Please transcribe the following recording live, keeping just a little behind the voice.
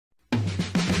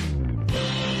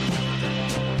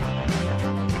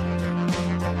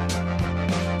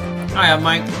Hi, I'm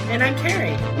Mike. And I'm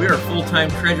Carrie. We are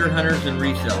full-time treasure hunters and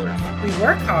resellers. We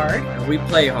work hard. And we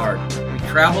play hard. We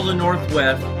travel the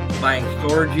Northwest buying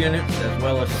storage units as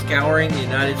well as scouring the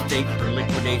United States for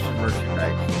liquidation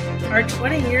merchandise. Our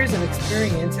 20 years of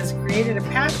experience has created a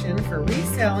passion for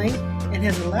reselling and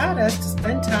has allowed us to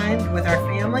spend time with our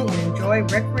family and enjoy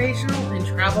recreational and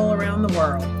travel around the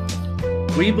world.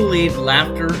 We believe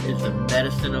laughter is the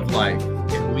medicine of life,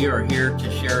 and we are here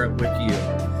to share it with you.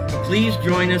 Please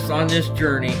join us on this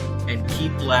journey and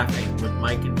keep laughing with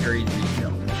Mike and Carrie's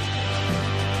Retail.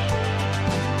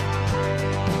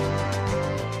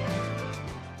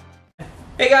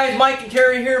 Hey guys, Mike and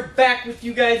Carrie here, back with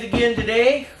you guys again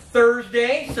today,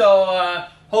 Thursday. So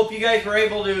hope you guys were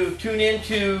able to tune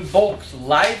into Bulq's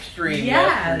live stream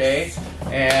yesterday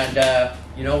and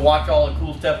you know, watch all the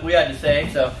cool stuff we had to say.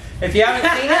 So if you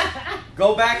haven't seen it,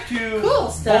 go back to cool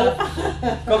stuff.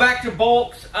 Go back to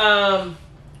Bulq's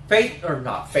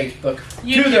Facebook,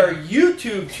 YouTube. To their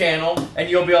YouTube channel, and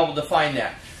you'll be able to find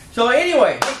that. So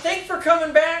anyway, thanks for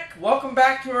coming back. Welcome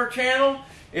back to our channel.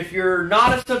 If you're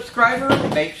not a subscriber,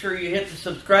 make sure you hit the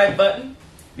subscribe button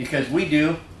because we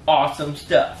do awesome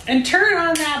stuff. And turn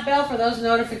on that bell for those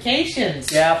notifications.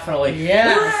 Definitely.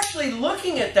 Yes. We were actually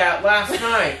looking at that last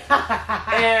night,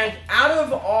 and out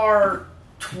of our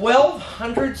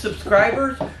 1,200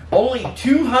 subscribers, only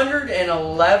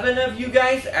 211 of you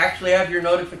guys actually have your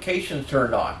notifications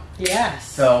turned on. Yes.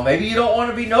 So maybe you don't want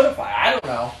to be notified. I don't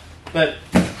know. But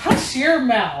hush your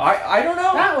mouth. I don't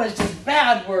know. That was just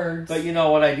bad words. But you know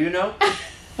what I do know?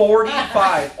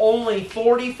 45. Only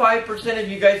 45% of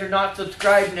you guys are not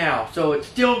subscribed now. So it's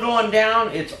still going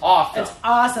down. It's awesome. It's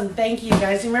awesome. Thank you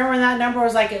guys. You remember when that number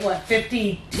was like at what,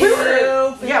 52? We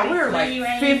were like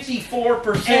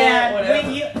 54%. And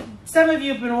whatever. Some of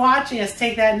you have been watching us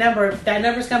take that number. That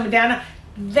number's coming down.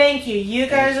 Thank you. You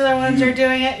guys are the ones who are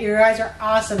doing it. You guys are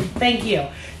awesome. Thank you.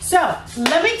 So,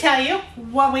 let me tell you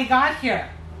what we got here.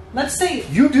 Let's see.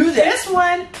 You do that. This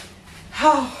one.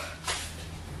 Oh.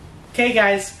 Okay,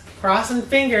 guys. Crossing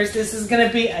fingers. This is going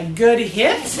to be a good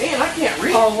hit. Man, I can't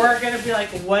read. Or we're going to be like,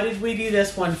 what did we do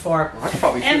this one for? Well, I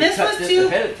probably should and have this cut was this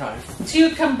ahead of time. to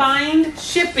combined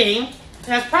shipping.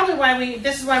 That's probably why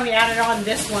this is why we added on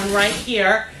this one right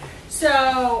here.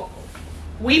 So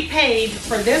we paid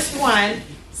for this one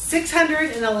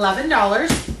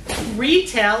 $611.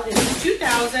 Retail is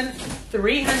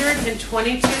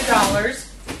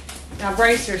 $2,322. Now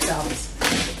brace yourselves.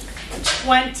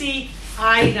 20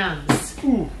 items.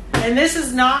 Ooh. And this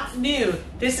is not new.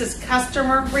 This is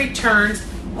customer returns.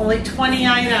 Only 20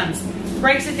 items.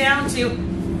 Breaks it down to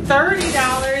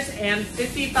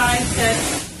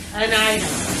 $30.55 an item.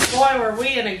 Boy, were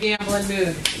we in a gambling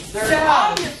mood. There's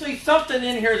obviously something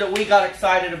in here that we got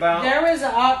excited about. There was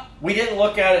a... We didn't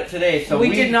look at it today, so we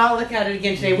did not look at it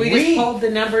again today. We just pulled the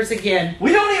numbers again.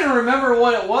 We don't even remember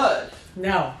what it was.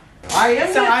 No.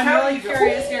 So I'm really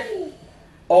curious here.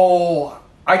 Oh,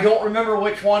 I don't remember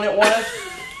which one it was,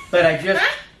 but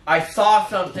I saw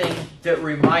something that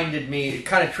reminded me. It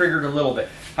kind of triggered a little bit.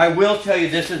 I will tell you,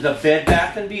 this is a Bed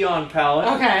Bath & Beyond pallet.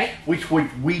 Okay. Which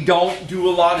we don't do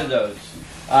a lot of those.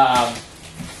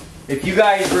 If you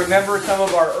guys remember some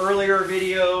of our earlier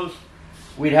videos,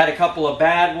 we'd had a couple of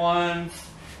bad ones,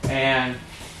 and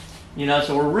you know,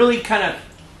 so we're really kind of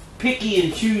picky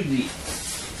and choosy.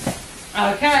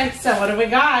 Okay, so what do we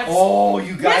got? Oh,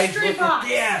 you guys Mystery look box.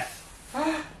 at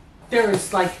this.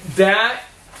 There's like... That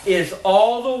is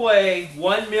all the way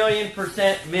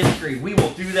 1,000,000% mystery. We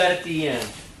will do that at the end.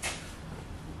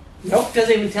 Nope,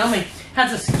 doesn't even tell me.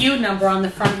 Has a SKU number on the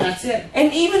front, that's it.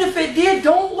 And even if it did,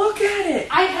 don't look at it.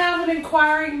 I have an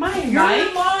inquiring mind, Your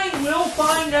Mike. mind will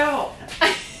find out.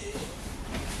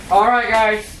 Alright,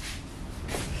 guys.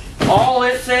 All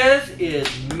it says is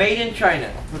made in China.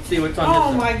 Let's see what's on this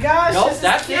one. Oh my gosh, Nope, this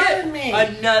that's is killing it. me.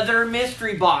 Another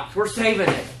mystery box. We're saving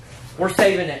it. We're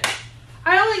saving it.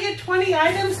 I only get 20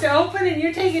 items to open and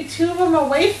you're taking 2 of them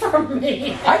away from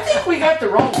me. I think we got the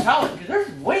wrong pallet because there's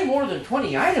way more than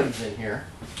 20 items in here.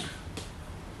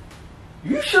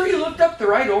 You sure you looked up the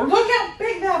right order? Look how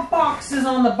big that box is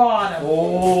on the bottom.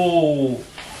 Oh.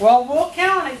 Well, we'll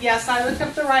count it. Yes, I looked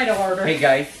up the right order. Hey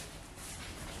guys.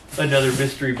 Another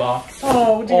mystery box.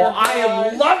 Oh dear. Oh, I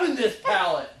am loving this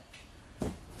pallet.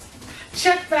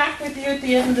 Check back with you at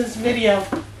the end of this video.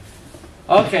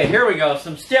 Okay, here we go.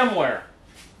 Some stemware.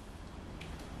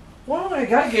 Well, I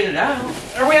gotta get it out.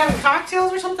 Are we having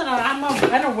cocktails or something I'm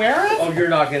unaware of? Oh, you're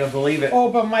not gonna believe it.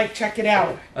 Oh, but Mike, check it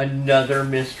out. Another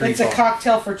mystery box. It's a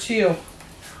cocktail for 2.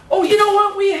 Oh, you know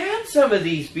what? We had some of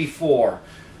these before.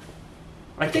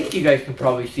 I think you guys can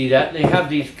probably see that. They have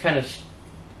these kind of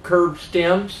curved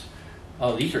stems.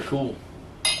 Oh, these are cool.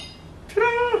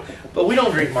 But we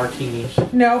don't drink martinis.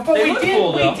 No, but They we look did.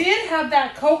 cool, though. We did have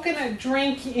that coconut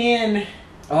drink in.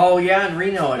 Oh yeah, in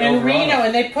Reno. In Reno,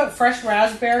 and they put fresh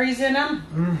raspberries in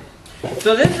them.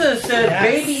 So this says Yes.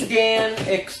 Baby Dan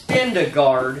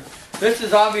Extend-A-Guard. This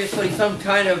is obviously some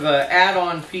kind of a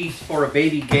add-on piece for a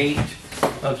baby gate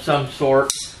of some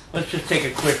sort. Let's just take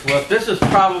a quick look. This is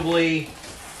probably,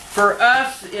 for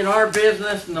us in our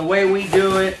business and the way we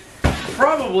do it,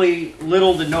 probably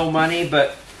little to no money,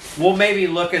 but we'll maybe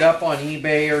look it up on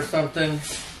eBay or something.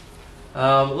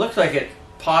 It looks like it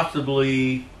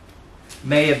possibly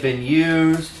may have been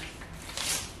used.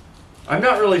 I'm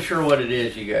not really sure what it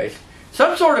is, you guys.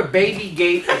 Some sort of baby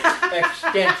gate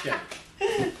extension.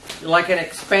 Like an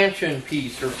expansion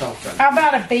piece or something. How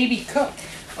about a baby cook?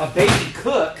 A baby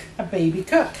cook? A baby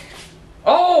cook.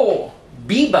 Oh!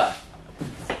 Biba.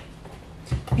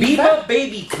 Biba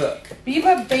Baby Cook.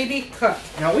 Biba Baby Cook.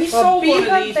 Now we sold one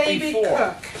of these Baby before.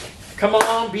 Cook. Come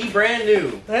on, be brand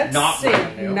new. Let's Not see.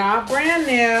 brand new. Not brand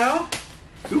new.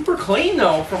 Super clean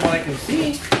though, from what I can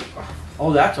see.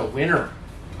 Oh, that's a winner.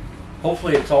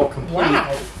 Hopefully it's all complete.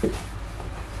 Wow.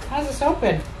 How's this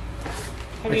open?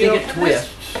 I think it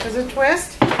twists. Does it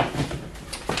twist?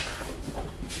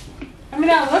 I mean,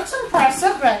 that looks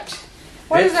impressive, but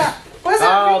what is that? What is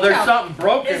that? Oh, there's something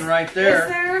broken right there. Is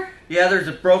there? Yeah, there's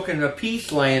a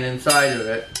piece laying inside of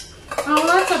it. Oh,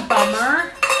 that's a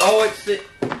bummer.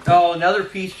 Oh, another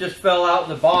piece just fell out in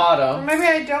the bottom. Maybe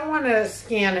I don't want to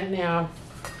scan it now.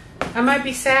 I might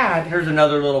be sad. Here's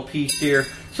another little piece here.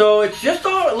 So it's just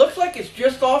off, it looks like it's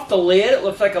just off the lid. It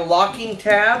looks like a locking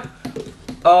tab.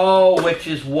 Oh, which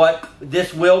is what,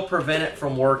 this will prevent it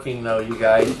from working though, you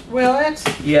guys. Will it?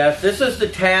 Yes, this is the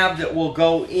tab that will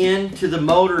go into the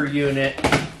motor unit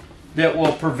that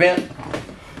will prevent the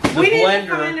blender. We need to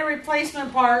find a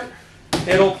replacement part.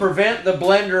 It'll prevent the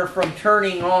blender from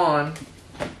turning on.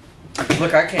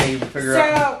 Look, I can't even figure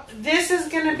out. So, this is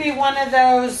going to be one of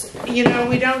those, you know,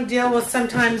 we don't deal with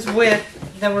sometimes with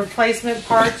the replacement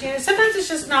parts. You know, sometimes it's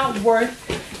just not worth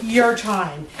your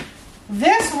time.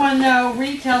 This one, though,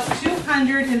 retails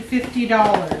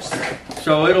 $250.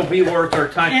 So it'll be worth our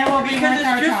time. It will be Because worth it's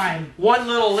our just time. one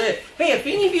little lid. Hey, if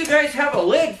any of you guys have a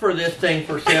lid for this thing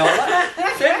for sale,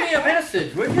 send me a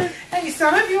message, would you? Hey,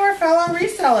 some of you are fellow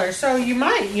resellers, so you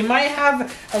might have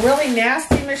a really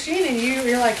nasty machine, and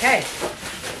you're like, hey,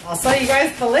 I'll sell you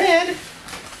guys the lid.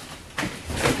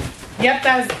 Yep,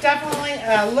 that's definitely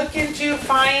look into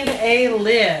find a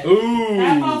lid. Ooh.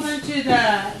 That falls into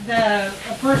the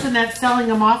person that's selling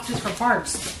them off just for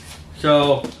parts.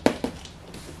 So,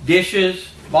 dishes,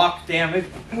 box damage.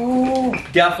 Ooh.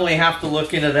 Definitely have to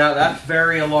look into that. That's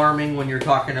very alarming when you're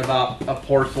talking about a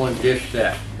porcelain dish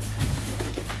set.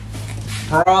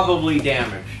 Probably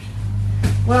damaged.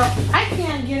 Well, I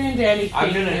can't get into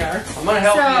anything here. I'm gonna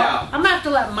help you out. I'm gonna have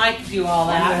to let Mike do all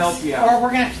that. I'm gonna help you out. Or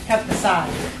we're gonna have to cut the side.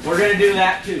 We're gonna do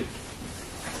that too.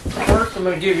 First, I'm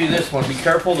gonna give you this one. Be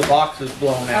careful, the box is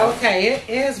blown out. Okay, it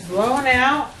is blown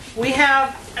out. We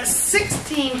have a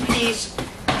 16-piece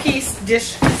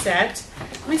dish set.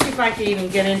 Let me see if I can even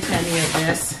get into any of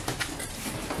this.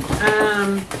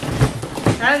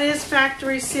 That is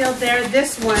factory sealed there.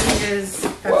 This one is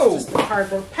just the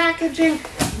cardboard packaging.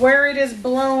 Where it is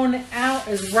blown out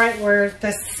is right where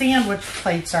the sandwich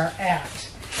plates are at.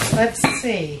 Let's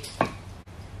see.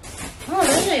 Oh,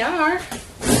 there they are.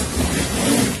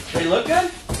 They look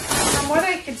good? From what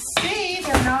I could see,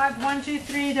 they're not, 1, 2,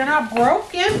 3, they're not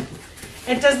broken.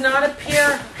 It does not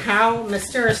appear how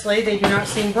mysteriously they do not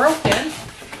seem broken.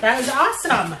 That is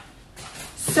awesome.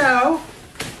 So,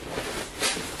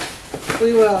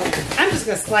 we will, I'm just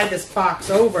going to slide this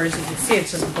box over. As you can see, it's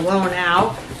just blown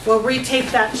out. We'll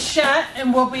retape that shut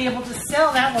and we'll be able to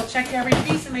sell that. We'll check every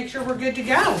piece and make sure we're good to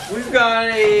go. We've got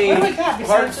a What do we got?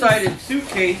 hard-sided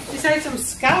suitcase. Besides some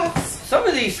scuffs. Some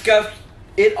of these scuffs,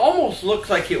 it almost looks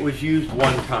like it was used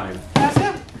one time. That's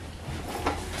it.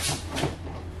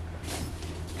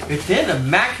 It's in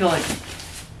immaculate.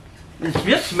 It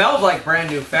just smells like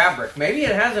brand new fabric. Maybe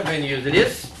it hasn't been used. It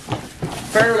is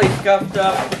fairly scuffed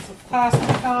up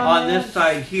Plastic on this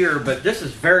side here, but this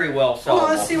is very well sellable. Well,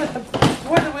 let's see what the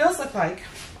wheels look like.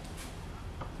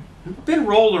 It's been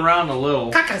rolled around a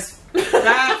little. Cacas.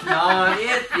 That's not.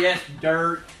 It's just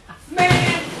dirt.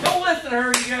 Man, don't listen to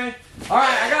her, you guys. All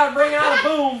right, I gotta bring out a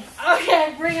boom.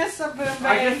 Okay, bring us some boom,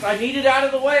 babe. I need it out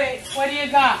of the way. What do you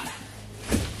got?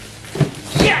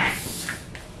 Yes.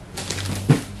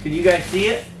 Can you guys see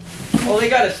it? Oh, they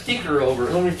got a sticker over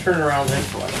it. Let me turn around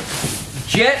this way.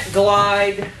 Jet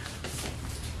Glide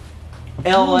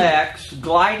LX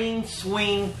Gliding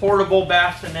Swing Portable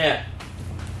Bassinet.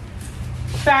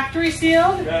 Factory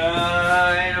sealed?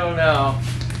 I don't know.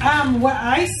 What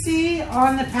I see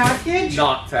on the package.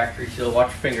 Not factory seal. Watch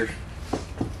your fingers.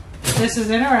 This is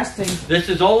interesting. This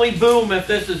is only boom if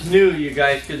this is new, you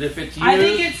guys, because if it's used... I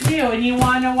think it's new, and you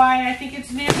want to know why I think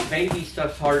it's new? Baby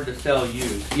stuff's hard to sell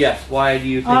used. Yes, why do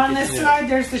you think on it's this new? side,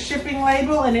 there's the shipping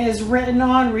label, and it is written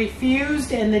on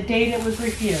refused, and the date it was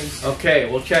refused. Okay,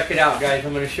 we'll check it out, guys.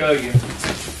 I'm going to show you.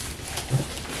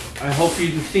 I hope you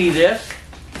can see this.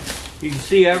 You can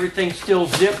see everything's still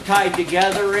zip tied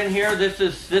together in here. This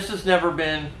has never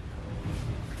been...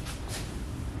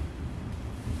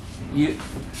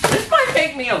 This might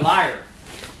make me a liar.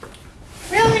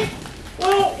 Really?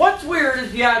 Well, what's weird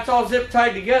is, yeah, it's all zip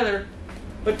tied together,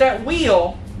 but that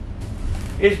wheel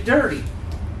is dirty.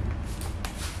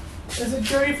 Is it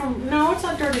dirty from... No, it's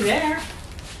not dirty there.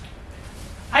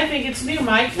 I think it's new,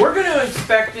 Mike. We're going to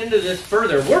inspect into this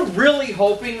further. We're really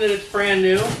hoping that it's brand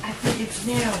new. I think it's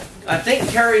new. I think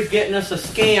Terry's getting us a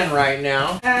scan right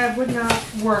now. Would not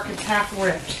work. It's half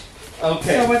ripped.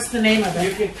 Okay. So what's the name of it?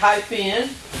 You can type in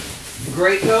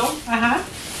Graco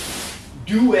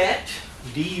Duet,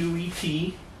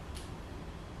 D-U-E-T.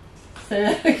 Say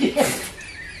that again.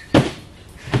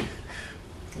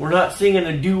 We're not singing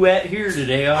a duet here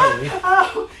today, are we?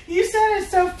 Oh, you said it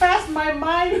so fast, my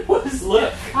mind was...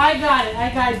 Look. I got it.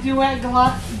 I got Duet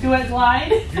Glide.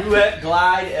 Duet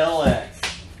Glide LX.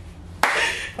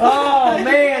 Oh,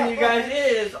 man, you guys, it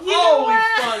is always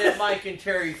fun at Mike and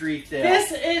Terry's retail.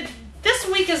 This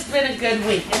week has been a good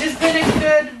week. It has been a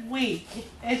good week.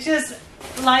 It's just,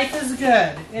 life is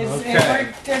good.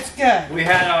 It's good. We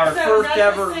had our first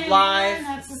ever live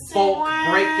Bulq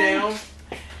one. breakdown.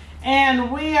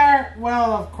 And we are,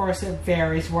 well, of course it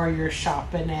varies where you're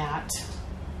shopping at.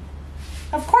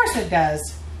 Of course it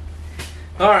does.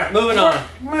 All right, moving on.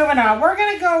 Moving on. We're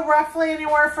going to go roughly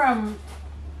anywhere from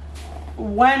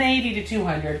 180 to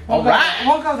 200. We'll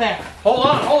go there. Hold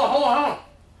on.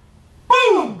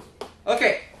 Boom!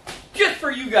 Okay, just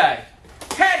for you guys.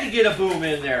 Had to get a boom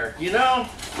in there, you know?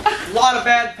 A lot of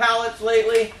bad pallets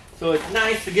lately, so it's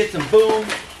nice to get some boom.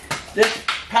 This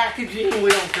packaging, we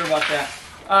don't care about that.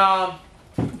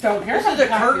 Don't care. This is a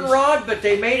curtain rod, but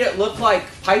they made it look like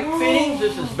pipe fittings.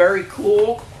 This is very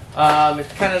cool.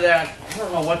 It's kind of that, I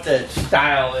don't know what the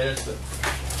style is, but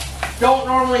don't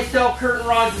normally sell curtain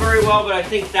rods very well, but I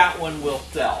think that one will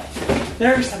sell.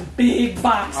 There's some big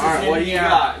boxes. All right, what do you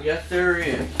got? Yes, there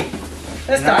is.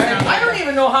 I don't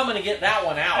even know how I'm going to get that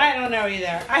one out. I don't know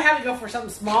either. I had to go for something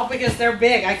small because they're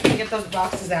big. I can't get those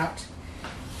boxes out.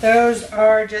 Those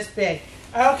are just big.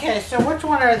 Okay, so which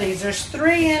one are these? There's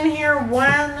 3 in here.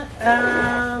 One,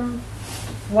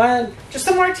 just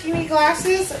some martini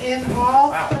glasses in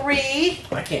all 3.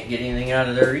 I can't get anything out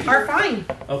of there either. Are fine.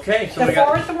 Okay, so the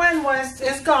 4th one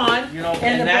is gone. You know,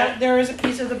 and there is a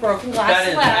piece of the broken glass left.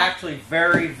 That is actually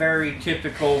very, very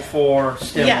typical for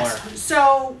similar. Yes.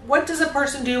 So what does a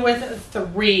person do with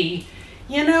 3?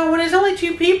 You know, when there's only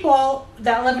 2 people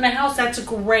that live in a house, that's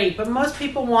great. But most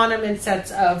people want them in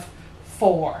sets of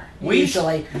 4.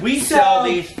 Usually, we sell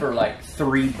these for like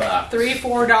 $3,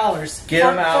 $3-4. Get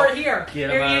them out. For here Get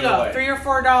here them you out go, $3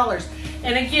 or $4.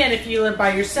 And again, if you live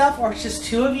by yourself or it's just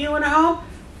 2 of you in a home,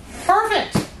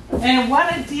 perfect. And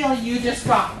what a deal you just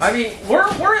got. I mean, we're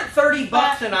at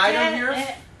 $30 an item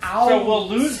here, so we'll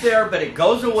lose there, but it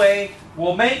goes away.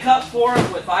 We'll make up for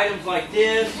it with items like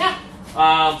this. Yeah.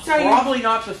 Probably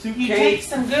not the suitcase. You take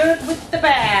some good with the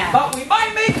bad. But we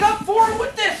might make up for it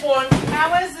with this one.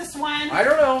 How is this one? I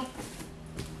don't know.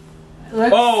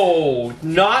 Oh,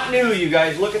 not new, you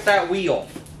guys. Look at that wheel.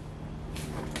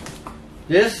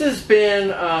 This has been...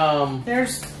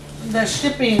 There's the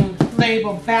shipping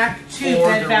label back to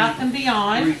Bed Bath &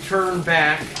 Beyond. Return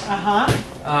back.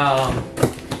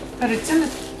 But it's in the...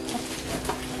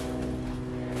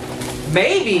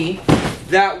 Maybe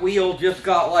that wheel just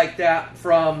got like that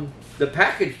from the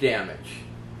package damage,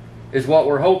 is what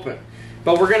we're hoping.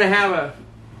 But we're going to have a...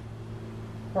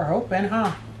 We're hoping,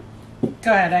 huh?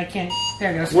 Go ahead, I can't...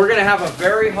 There it goes. We're going to have a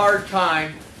very hard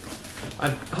time,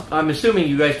 I'm assuming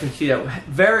you guys can see that,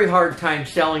 very hard time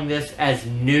selling this as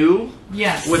new.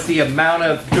 Yes. With the amount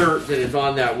of dirt that is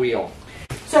on that wheel.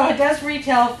 So it does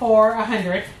retail for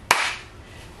 $100.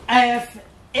 If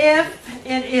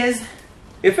it is...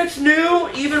 If it's new,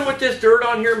 even with this dirt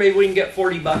on here, maybe we can get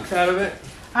 $40 out of it.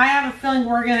 I have a feeling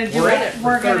we're gonna do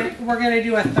we're gonna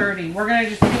do a 30. We're gonna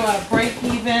just do a break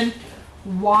even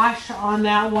wash on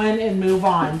that one and move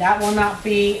on. That will not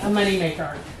be a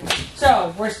moneymaker.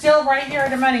 So we're still right here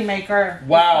at a moneymaker.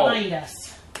 Wow. Behind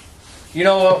us. You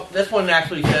know what? This one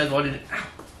actually says what it is.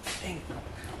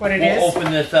 What it is. We'll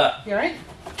open this up. You alright?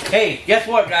 Hey, guess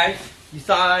what, guys? You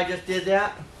saw I just did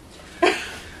that?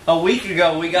 a week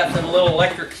ago we got some little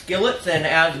electric skillets, and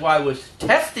as I was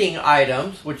testing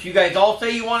items, which you guys all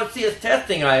say you want to see us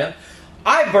testing items,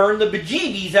 I burned the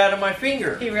bejeebies out of my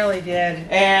finger. He really did.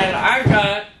 And I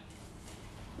got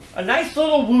a nice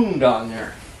little wound on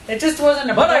there. It just wasn't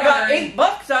a burn. But I got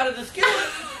 $8 out of the skillet.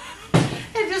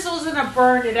 It just wasn't a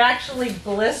burn. It actually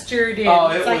blistered it. Oh,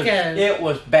 it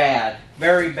was bad.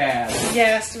 Very bad.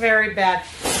 Yes, very bad.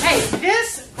 Hey,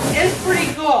 this is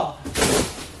pretty cool.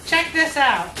 Check this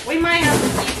out. We might have to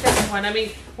keep this one. I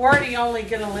mean, we're already only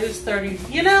going to lose 30.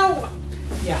 You know,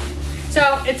 yeah.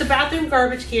 So, it's a bathroom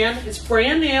garbage can. It's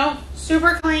brand new.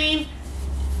 Super clean.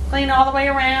 Clean all the way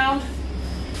around.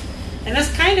 And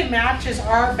this kind of matches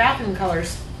our bathroom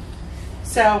colors.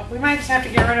 So, we might just have to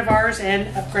get rid of ours and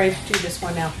upgrade to this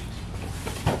one now.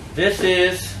 This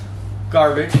is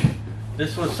garbage.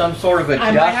 This was some sort of a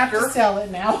duster. I might have to sell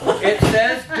it now. It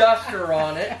says duster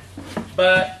on it,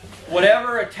 but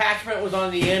whatever attachment was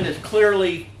on the end is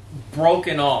clearly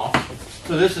broken off.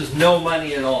 So this is no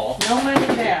money at all. No money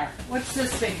there. What's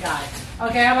this big guy?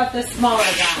 Okay, how about this smaller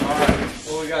guy? All right.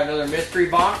 Well, we got another mystery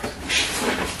box.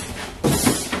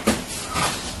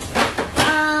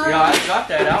 Yeah, I got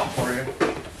that out for you.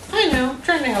 I know. I'm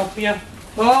trying to help you.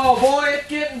 Oh boy, it's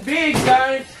getting big,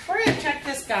 guys. We're going to check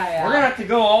this guy out. We're going to have to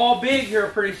go all big here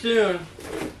pretty soon.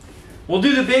 We'll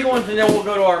do the big ones and then we'll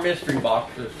go to our mystery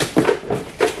boxes.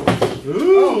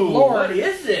 Ooh, oh, Lord. What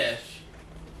is this?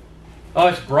 Oh,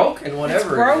 it's broken, whatever it's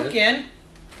broken.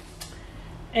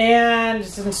 And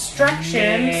it's instructions.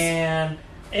 Man.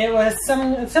 It was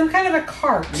some kind of a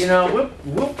cart. You know,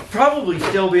 we'll probably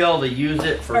still be able to use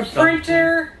it for something. A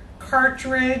printer,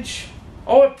 cartridge.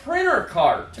 Oh, a printer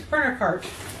cart. It's a printer cart.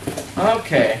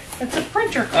 Okay. It's a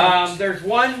printer cart. There's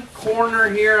one corner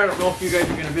here. I don't know if you guys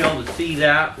are going to be able to see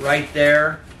that right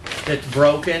there. That's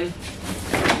broken.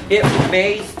 It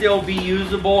may still be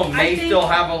usable. It may still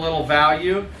have a little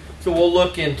value. So we'll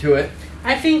look into it.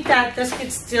 I think that this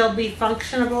could still be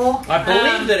functionable. I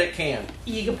believe that it can.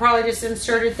 You could probably just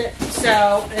insert it there.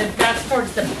 So if that's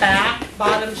towards the back,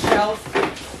 bottom shelf,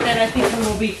 then I think we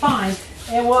will be fine.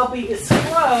 It will be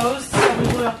disclosed,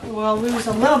 so we'll lose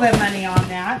a little bit of money on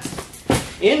that.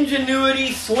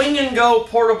 Ingenuity Swing and Go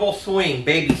Portable Swing,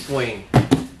 Baby Swing.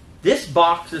 This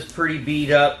box is pretty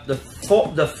beat up. The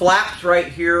flaps right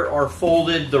here are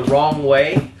folded the wrong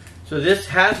way. So this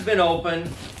has been opened.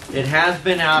 It has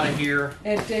been out of here.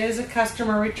 It is a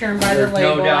customer return by There's the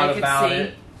label. no doubt about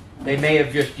it. They may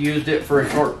have just used it for a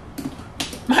short.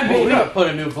 My baby, we gotta put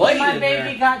a new blade in there. My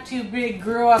baby got too big,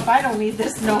 grew up. I don't need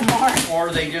this no more.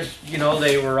 Or they just, you know,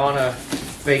 they were on a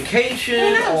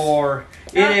vacation, or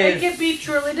it could be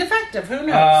truly defective. Who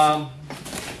knows?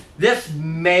 This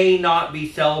may not be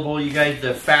sellable, you guys.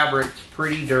 The fabric's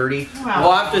pretty dirty. Wow.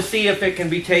 We'll have to see if it can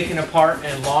be taken apart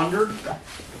and laundered.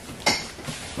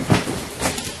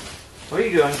 What are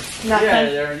you doing?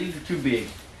 Nothing. These are too big.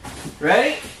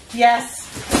 Ready? Yes.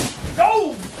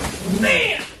 Oh,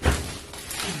 man!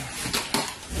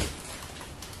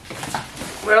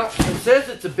 Well, it says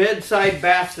it's a bedside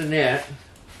bassinet.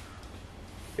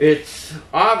 It's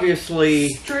obviously...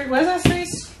 Street, what is that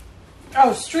space?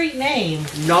 Oh, street name.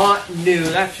 Not new.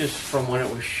 That's just from when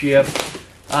it was shipped.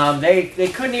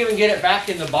 They couldn't even get it back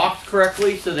in the box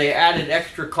correctly, so they added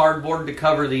extra cardboard to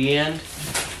cover the end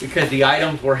because the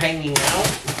items were hanging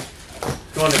out.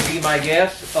 Going to be my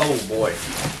guess? Oh, boy.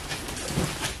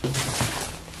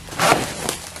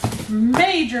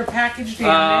 Major package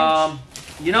damage.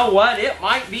 You know what? It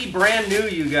might be brand new,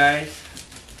 you guys.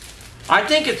 I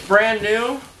think it's brand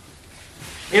new.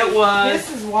 It was... This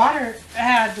is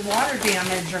had water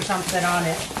damage or something on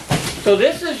it. So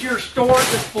this is your store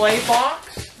display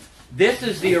box. This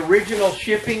is the original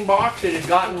shipping box that had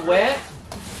gotten wet.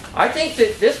 I think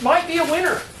that this might be a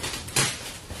winner.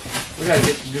 We gotta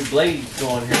get some new blades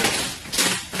going here.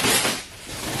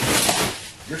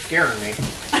 You're scaring me.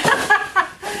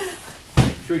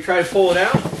 Should we try to pull it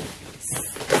out?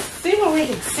 See what we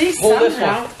can see Pull somehow. this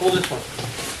one. Pull this one.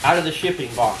 Out of the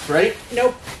shipping box. Ready?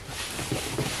 Nope.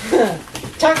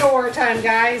 Tug of war time,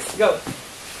 guys. Go.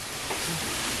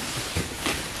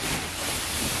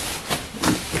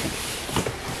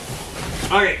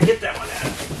 Alright, get that one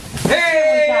out.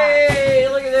 Hey!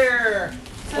 Look at there.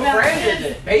 So what brand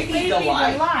is it? Baby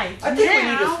Delight. I think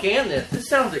we need to scan this. This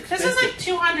sounds expensive. This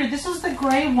is like $200. This was the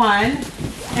gray one.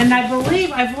 And I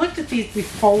believe I've looked at these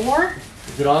before.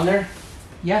 Is it on there?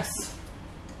 Yes.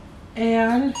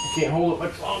 And I can't hold it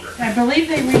much longer. I believe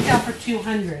they retail for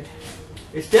 $200.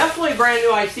 It's definitely brand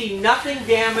new. I see nothing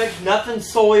damaged, nothing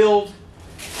soiled.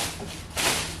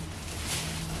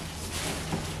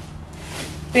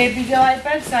 Baby Delight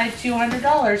bedside, $200,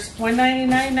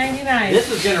 $199.99. This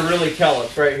is going to really tell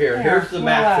us right here. Here's the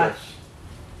mattress.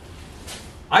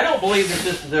 I don't believe that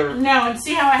this is ever... No, and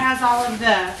see how it has all of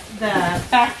the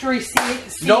factory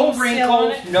seals? No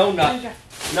wrinkles, no nothing.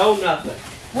 No nothing.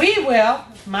 We will,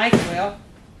 Mike will,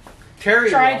 Terry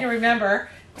try will. to remember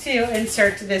to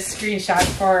insert this screenshot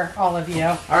for all of you.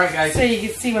 All right, guys. So you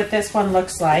can see what this one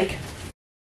looks like.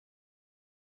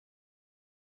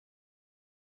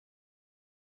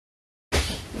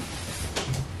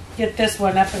 Get this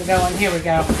one up and going. Here we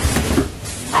go.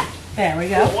 There we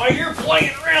go. While you're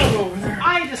playing around over there.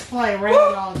 I just play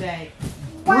around all day.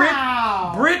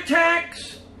 Wow.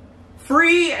 Britax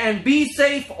Free and Be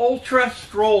Safe Ultra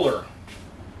Stroller.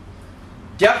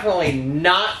 Definitely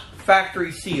not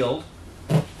factory sealed.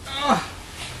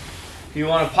 You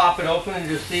want to pop it open and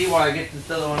just see while I get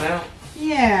this other one out?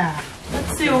 Yeah.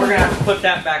 Let's see what we're going to have to put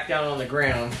that back down on the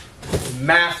ground.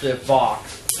 Massive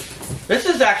box. This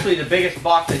is actually the biggest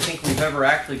box I think we've ever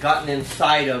actually gotten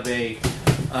inside of a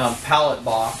pallet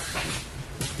box.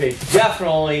 Okay,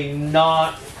 definitely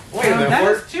not. Wait a minute.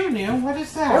 That's too new. What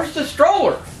is that? Where's the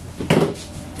stroller?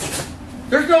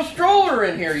 There's no stroller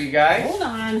in here, you guys. Hold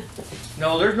on.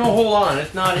 No, there's no hold on.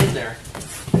 It's not in there.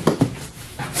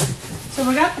 So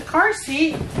we got the car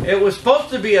seat. It was supposed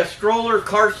to be a stroller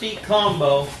car seat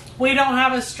combo. We don't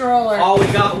have a stroller. All we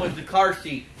got was the car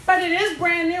seat. But it is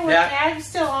brand new with tags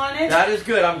still on it. That is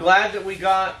good. I'm glad that we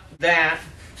got that.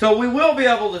 So we will be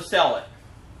able to sell it.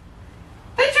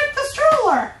 They took the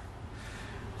stroller.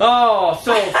 Oh,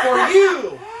 so for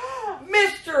you,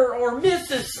 Mr. or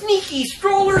Mrs. Sneaky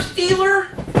Stroller Stealer.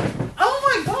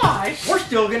 Oh my gosh. We're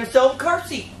still going to sell the car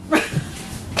seat.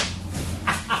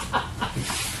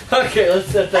 Okay, let's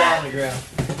set that on the ground.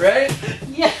 Ready?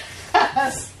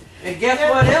 Yes. And guess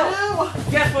what else?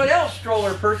 Guess what else,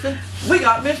 stroller person? We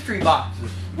got mystery boxes.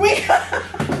 And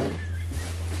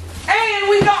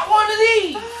we got one of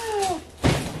these.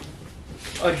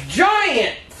 A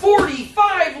giant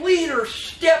 45-liter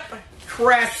step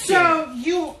trash can.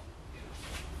 So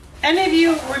any of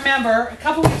you remember, a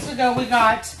couple weeks ago we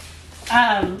got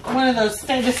one of those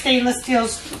stainless steel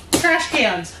trash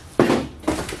cans.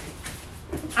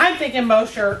 I'm thinking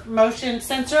motion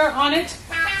sensor on it.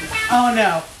 Oh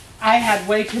no, I had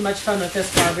way too much fun with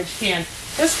this garbage can.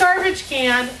 This garbage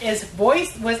can is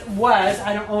was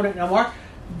I don't own it no more,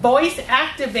 voice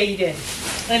activated.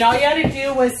 And all you had to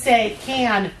do was say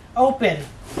can open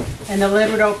and the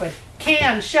lid would open.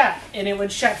 Can shut and it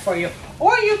would shut for you.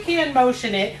 Or you can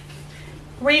motion it.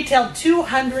 Retailed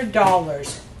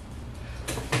 $200.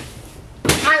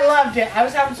 I loved it. I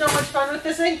was having so much fun with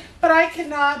this thing, but I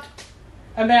cannot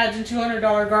imagine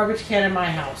 $200 garbage can in my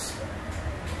house.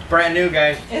 It's brand new,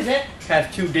 guys. Is it? Has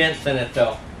 2 dents in it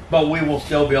though, but we will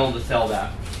still be able to sell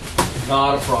that.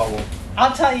 Not a problem.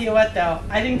 I'll tell you what though,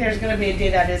 I think there's going to be a day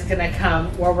that is going to come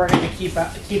where we're going to keep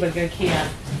a good can.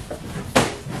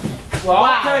 Well,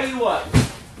 I'll tell you what.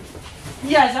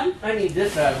 Yes, I need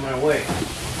this out of my way.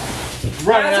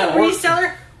 As a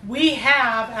reseller, we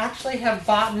actually have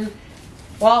bought,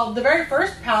 well, the very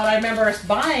first pallet I remember us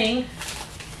buying,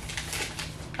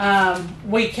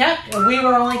 we kept, and we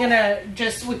were only going to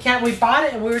we bought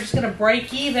it and we were just going to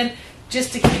break even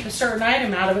just to keep a certain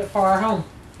item out of it for our home.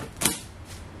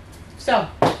 So,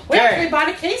 we actually bought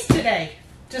a case today,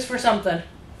 just for something.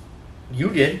 You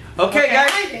did. Okay,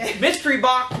 guys, I did. mystery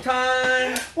box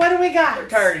time. What do we got? We're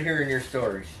tired of hearing your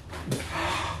stories.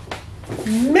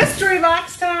 Mystery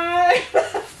box time.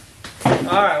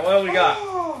 Alright, what do we got?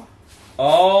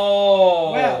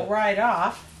 Oh. Well, right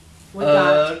off, we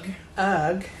got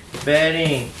UGG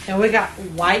bedding. And we got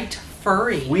white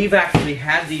furry. We've actually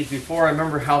had these before. I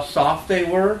remember how soft they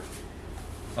were.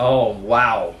 Oh,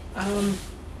 wow.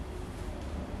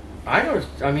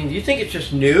 I mean, do you think it's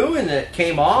just new and it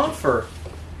came off, or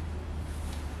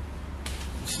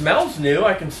it smells new?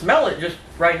 I can smell it just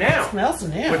right now. It smells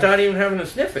new. Without even having to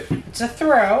sniff it. It's a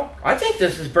throw. I think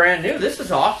this is brand new. This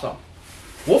is awesome.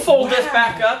 We'll fold this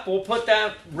back up. We'll put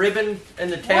that ribbon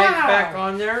and the tags back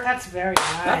on there. That's very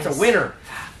nice. That's a winner.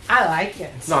 I like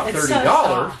it. It's not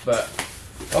 $30, but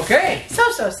okay.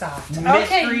 So soft.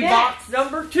 Mystery box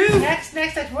number 2. Next.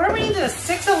 What are we into?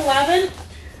 611?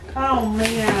 Oh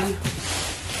man.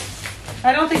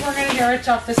 I don't think we're gonna get rich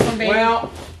off this one, baby.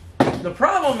 Well, the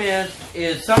problem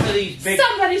is some of these big.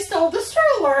 Somebody stole the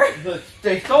stroller.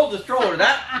 They stole the stroller.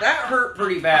 That hurt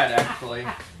pretty bad, actually.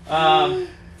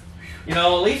 You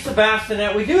know, at least the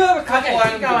bassinet. We do have a couple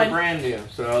items that are brand new,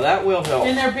 so that will help.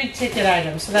 And they're big ticket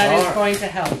items, so that is going to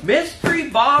help. Mystery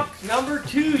box number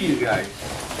 2, you guys.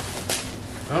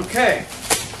 Okay.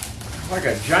 Like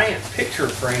a giant picture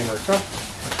frame or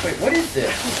something. Wait, what is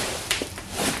this?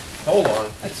 Hold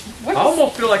on. I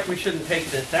almost feel like we shouldn't take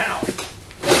this out.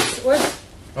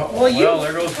 Well,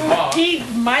 there goes the box.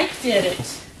 Mike did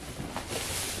it.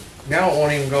 Now it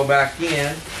won't even go back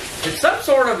in. It's some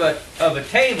sort of a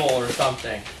table or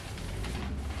something.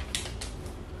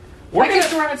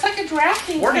 It's like a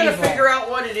drafting table. We're going to figure out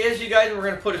what it is, you guys, and we're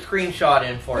going to put a screenshot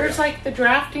in for you. There's like the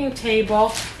drafting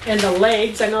table and the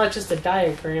legs. I know it's just a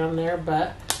diagram there,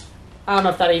 but I don't know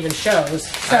if that even shows.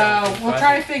 So we'll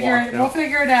try to figure it. We'll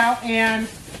figure it out. And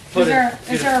is there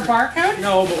a barcode?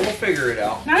 No, but we'll figure it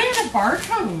out. Not even a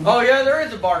barcode. Oh yeah, there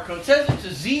is a barcode. It says it's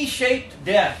a Z-shaped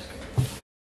desk.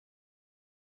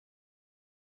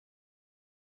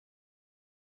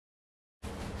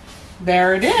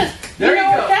 There it is. There you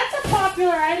go. That's a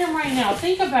popular item right now.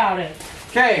 Think about it.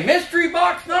 Okay, mystery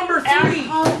box number 3.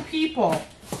 At-home people.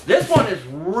 This one is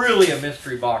really a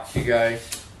mystery box, you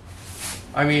guys.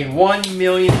 I mean,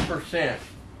 1,000,000%.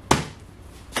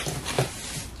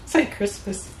 It's like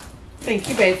Christmas. Thank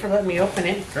you, babe, for letting me open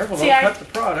it. Careful, don't cut the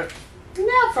product.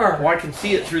 Never. Oh, I can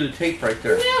see it through the tape right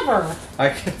there. Never. I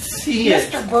can see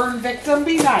it. Mr. Burn Victim,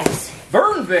 be nice.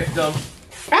 Burn victim?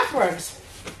 Bath rugs.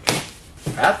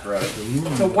 Bath rug.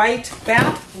 The white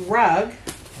bath rug.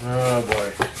 Oh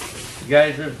boy. You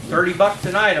guys are $30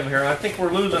 an item here. I think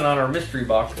we're losing on our mystery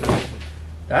box.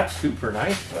 That's super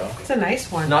nice though. It's a nice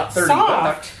one. Not $30.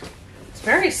 Soft. It's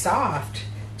very soft.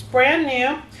 It's brand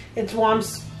new. It's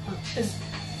Wom's.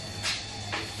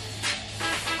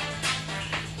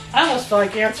 I almost feel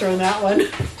like answering that one.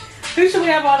 Who should we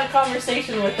have on a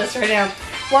conversation with us right now?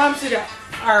 Wom's.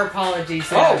 Our apologies.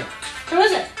 Oh. Who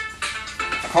is it?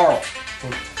 Carl.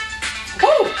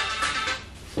 Oh!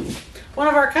 One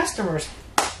of our customers.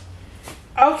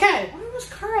 Okay. Why was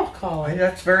Carl calling?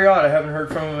 That's very odd. I haven't heard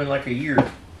from him in like a year.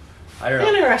 I don't know.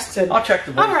 Interested. I'll check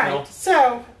the voicemail. All right.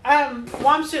 So,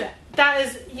 Wom's, that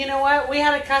is, you know what? We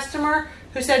had a customer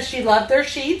who said she loved their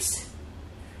sheets.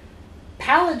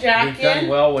 Pallet Jackin. We've done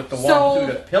well with the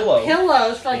Womsuda pillow.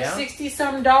 Pillows for like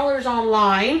 $60-some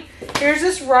online. Here's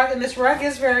this rug, and this rug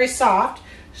is very soft.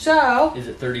 So. Is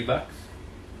it $30?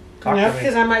 No,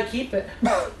 because I might keep it.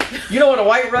 You know what a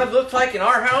white rug looks like in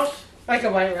our house? Like a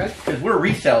white rug. Because we're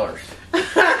resellers.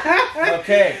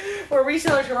 Okay. We're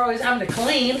resellers who are always having to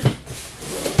clean.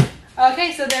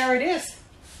 Okay, so there it is.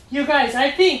 You guys,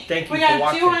 I think we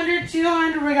got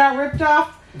 200, we got ripped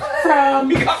off from...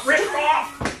 We got ripped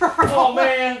off! Oh,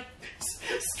 man.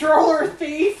 Stroller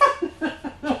thief.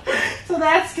 So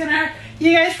that's gonna...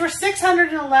 You guys, for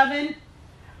 $611...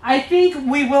 I think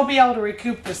we will be able to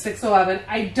recoup the $611.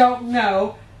 I don't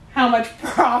know how much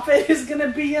profit is going to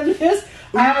be in this.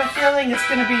 I have a feeling it's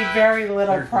going to be very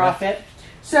little profit.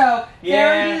 So,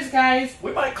 there it is, guys.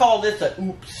 We might call this a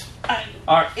oops.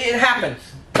 It happens.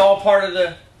 It's all part of the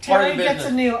business. Terry gets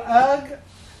a new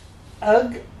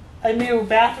a new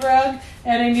bath rug,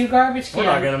 and a new garbage can. We're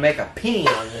not going to make a penny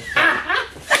on this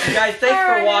thing. Guys, thanks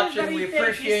for watching. We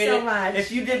appreciate it. Much.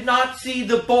 If you did not see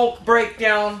the Bulq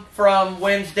breakdown from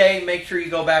Wednesday, make sure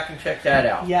you go back and check that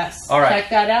out. Yes. All right.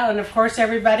 Check that out. And of course,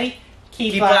 everybody,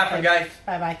 keep laughing, guys.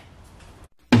 Bye-bye.